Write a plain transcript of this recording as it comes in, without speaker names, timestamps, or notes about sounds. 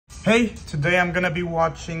Hey, today I'm gonna be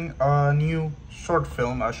watching a new short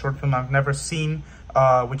film, I've never seen,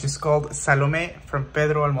 which is called Salome from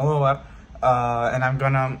Pedro Almodóvar, and I'm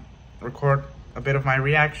gonna record a bit of my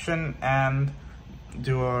reaction and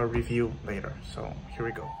do a review later. So here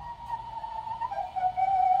we go.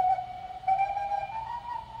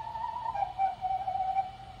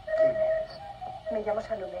 Me llamo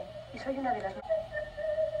Salome y soy una de las...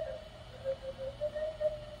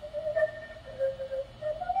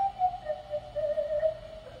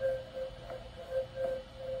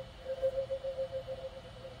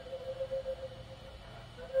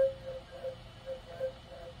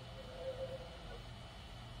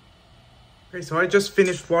 Okay, so I just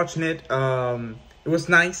finished watching it. It was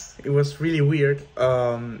nice. It was really weird.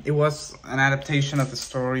 It was an adaptation of the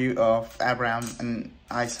story of Abraham and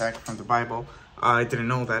Isaac from the Bible. I didn't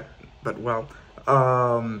know that, but well.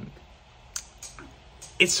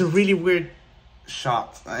 It's a really weird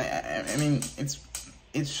shot. I mean,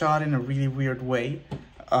 it's shot in a really weird way.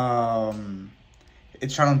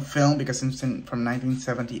 It's shot on film because it's from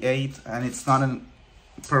 1978, and it's not in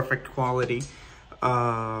perfect quality.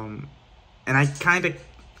 And I kind of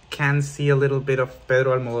can see a little bit of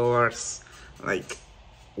Pedro Almodóvar's like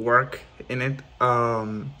work in it,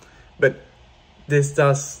 but this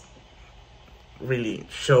does really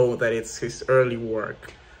show that it's his early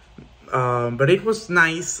work. But it was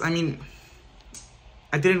nice. I mean,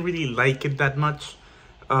 I didn't really like it that much,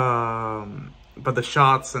 but the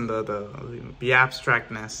shots and the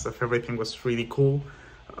abstractness of everything was really cool.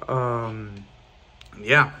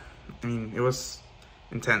 Yeah, I mean, it was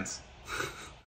intense.